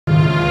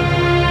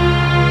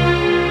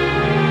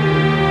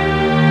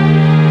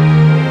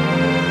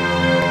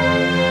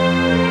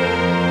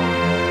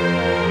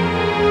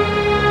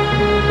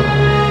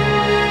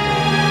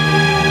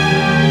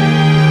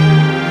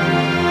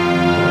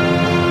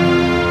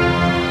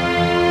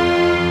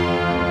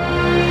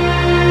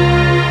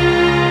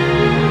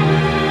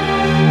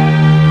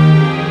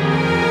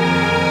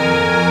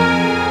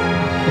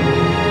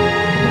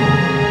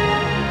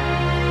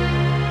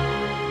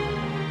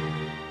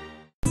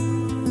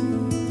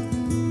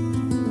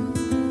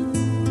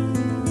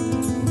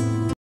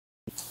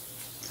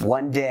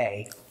One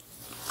day,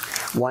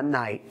 one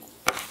night,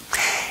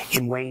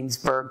 in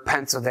Waynesburg,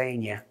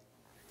 Pennsylvania,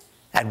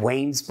 at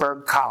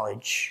Waynesburg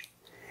College,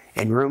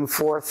 in room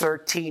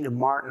 413 of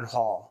Martin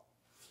Hall,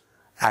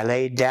 I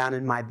laid down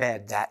in my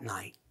bed that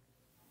night.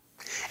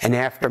 And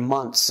after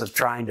months of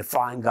trying to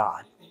find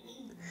God,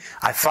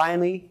 I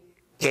finally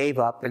gave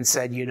up and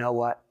said, you know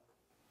what?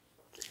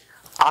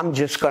 I'm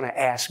just going to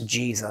ask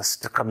Jesus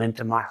to come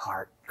into my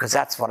heart, because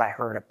that's what I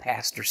heard a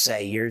pastor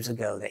say years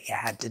ago that you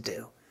had to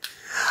do.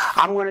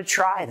 I'm going to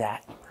try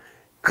that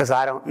because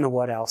I don't know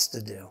what else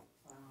to do.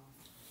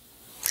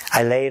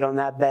 I laid on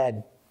that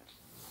bed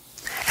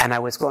and I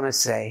was going to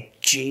say,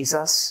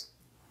 Jesus,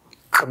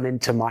 come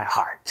into my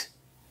heart.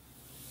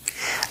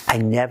 I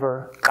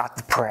never got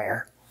the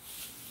prayer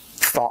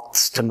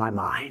thoughts to my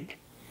mind.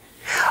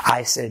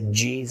 I said,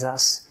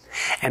 Jesus,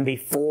 and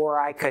before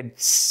I could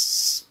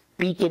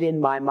speak it in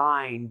my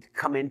mind,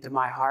 come into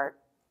my heart,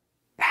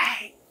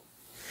 bang,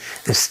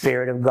 the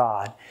Spirit of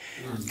God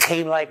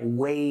came like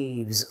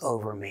waves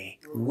over me.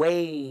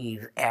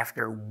 Wave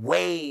after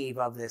wave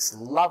of this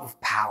love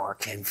power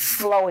came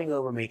flowing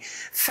over me.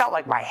 Felt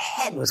like my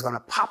head was going to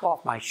pop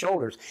off my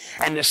shoulders.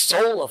 And the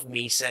soul of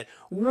me said,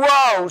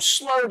 whoa,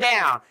 slow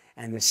down.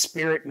 And the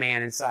spirit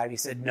man inside me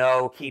said,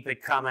 no, keep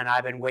it coming.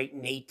 I've been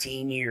waiting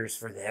 18 years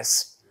for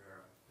this.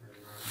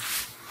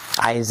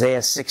 Isaiah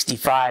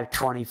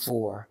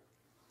 65:24.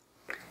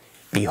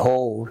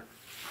 Behold,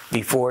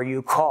 before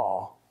you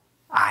call,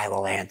 I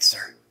will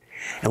answer.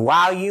 And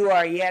while you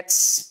are yet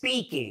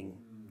speaking,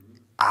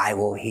 I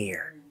will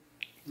hear.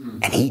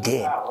 And he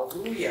did.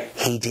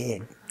 He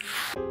did.